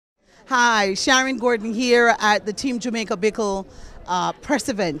Hi, Sharon Gordon here at the Team Jamaica Bickle press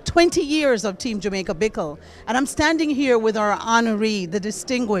event. 20 years of Team Jamaica Bickle. And I'm standing here with our honoree, the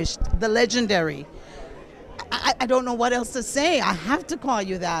distinguished, the legendary. I don't know what else to say. I have to call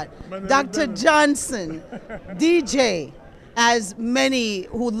you that. Dr. Johnson, DJ, as many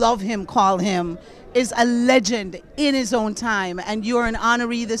who love him call him, is a legend in his own time, and you're an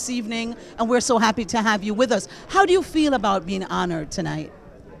honoree this evening, and we're so happy to have you with us. How do you feel about being honored tonight?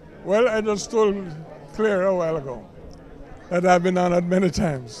 Well, I just told Claire a while ago that I've been honored many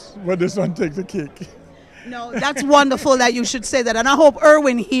times, but this one take the cake. No, that's wonderful that you should say that, and I hope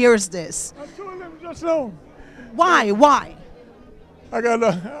Erwin hears this. I told him just now. Why? Why? I got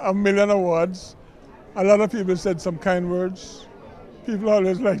a million awards. A lot of people said some kind words. People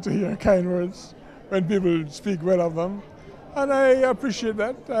always like to hear kind words when people speak well of them, and I appreciate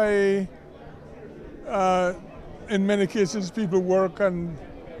that. In many cases, people work and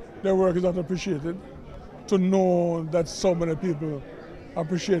their work is not appreciated. To know that so many people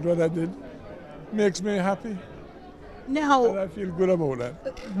appreciate what I did makes me happy. Now, and I feel good about that.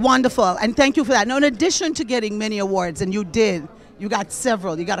 Wonderful, and thank you for that. Now, in addition to getting many awards, and you did, you got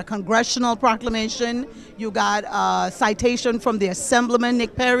several. You got a congressional proclamation, you got a citation from the Assemblyman,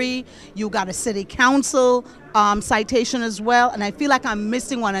 Nick Perry, you got a city council citation as well, and I feel like I'm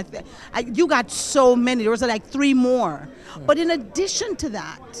missing one. You got so many, there was like 3 more. Yeah. But in addition to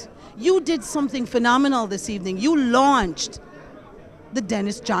that, you did something phenomenal this evening. You launched the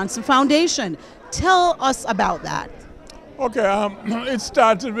Dennis Johnson Foundation. Tell us about that. Okay, it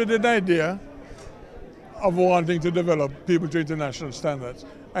started with an idea of wanting to develop people to international standards.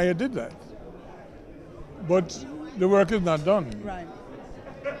 And I did that. But the work is not done. Right.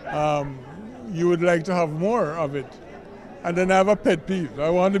 You would like to have more of it. And then I have a pet peeve. I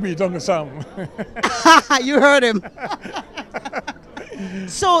want to beat Uncle Sam. You heard him.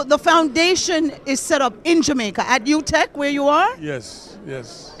 So the foundation is set up in Jamaica, at UTech, where you are? Yes,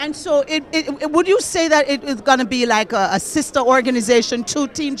 yes. And so would you say that it is going to be like a sister organization to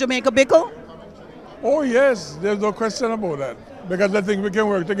Team Jamaica Bickle? Oh yes, there's no question about that, because I think we can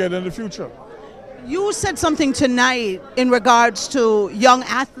work together in the future. You said something tonight in regards to young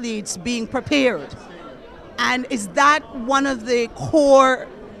athletes being prepared. And is that one of the core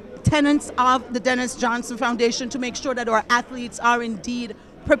tenets of the Dennis Johnson Foundation, to make sure that our athletes are indeed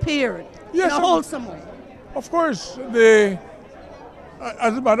prepared in a wholesome way? Of course. As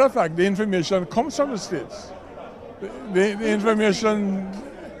a matter of fact, the information comes from the States. The information,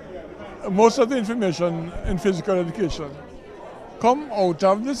 most of the information in physical education come out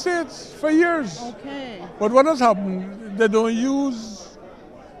of the States for years. Okay. But what has happened, they don't use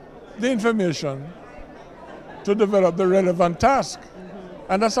the information to develop the relevant task.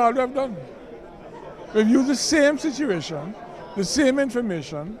 And that's all we have done. We've used the same situation, the same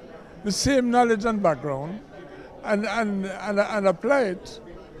information, the same knowledge and background, and apply it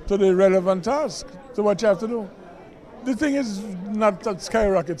to the relevant task, to what you have to do. The thing is not that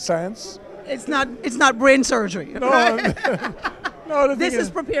skyrocket science. It's not brain surgery. No, right? No, this is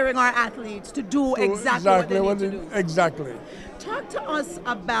preparing our athletes to do exactly what they need to do. Exactly. Talk to us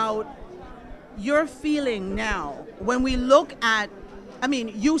about your feeling now when we look at, I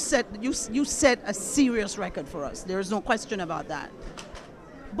mean, you set a serious record for us. There is no question about that.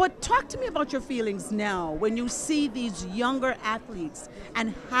 But talk to me about your feelings now when you see these younger athletes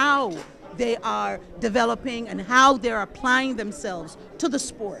and how they are developing and how they're applying themselves to the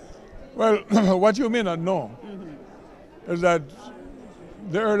sport. Well, what you may not know is that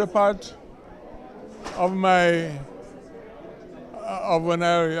the early part of when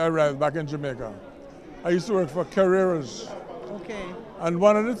I arrived back in Jamaica, I used to work for Carreras. Okay. And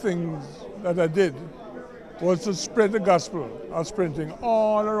one of the things that I did was to spread the gospel of sprinting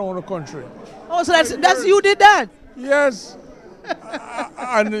all around the country. Oh, so that's you did that? Yes.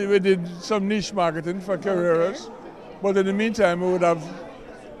 And we did some niche marketing for Carreras. Okay. But in the meantime, we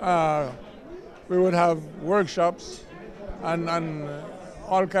would have workshops and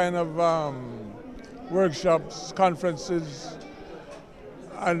all kind of workshops, conferences,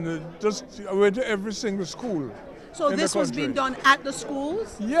 and just went to every single school. So this was being done at the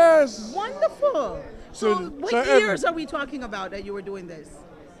schools? Yes. Wonderful. So what years are we talking about that you were doing this?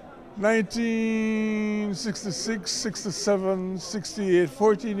 1966, 67, 68,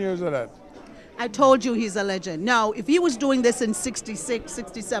 14 years of that. I told you he's a legend. Now, if he was doing this in 66,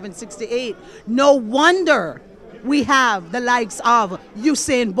 67, 68, no wonder we have the likes of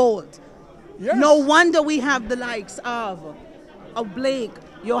Usain Bolt. Yes. No wonder we have the likes of Blake,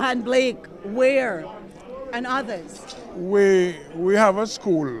 Johan Blake, Ware, and others. We have a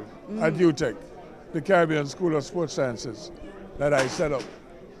school at UTech, the Caribbean School of Sports Sciences, that I set up.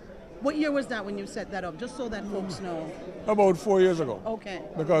 What year was that when you set that up? Just so that folks know. About 4 years ago. Okay.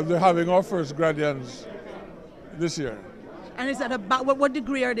 Because they're having our first graduates this year. And is that about, what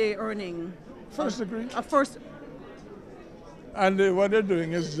degree are they earning? First degree. A first. And what they're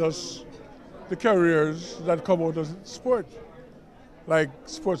doing is just the careers that come out of sport, like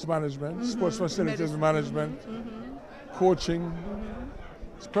sports management, sports facilities management, coaching,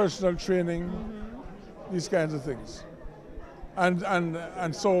 personal training, these kinds of things.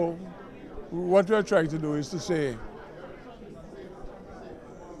 And so what we're trying to do is to say,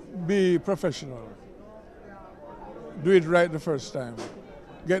 be professional, do it right the first time,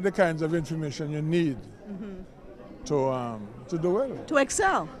 get the kinds of information you need to do well. To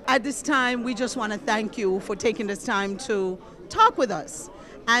excel. At this time, we just want to thank you for taking this time to talk with us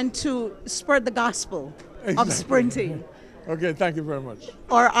and to spread the gospel of sprinting. Okay, thank you very much.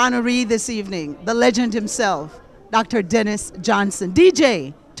 Our honoree this evening, the legend himself, Dr. Dennis Johnson,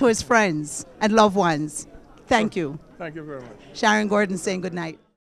 DJ to his friends and loved ones. Thank you. Thank you very much. Sharon Gordon saying good night.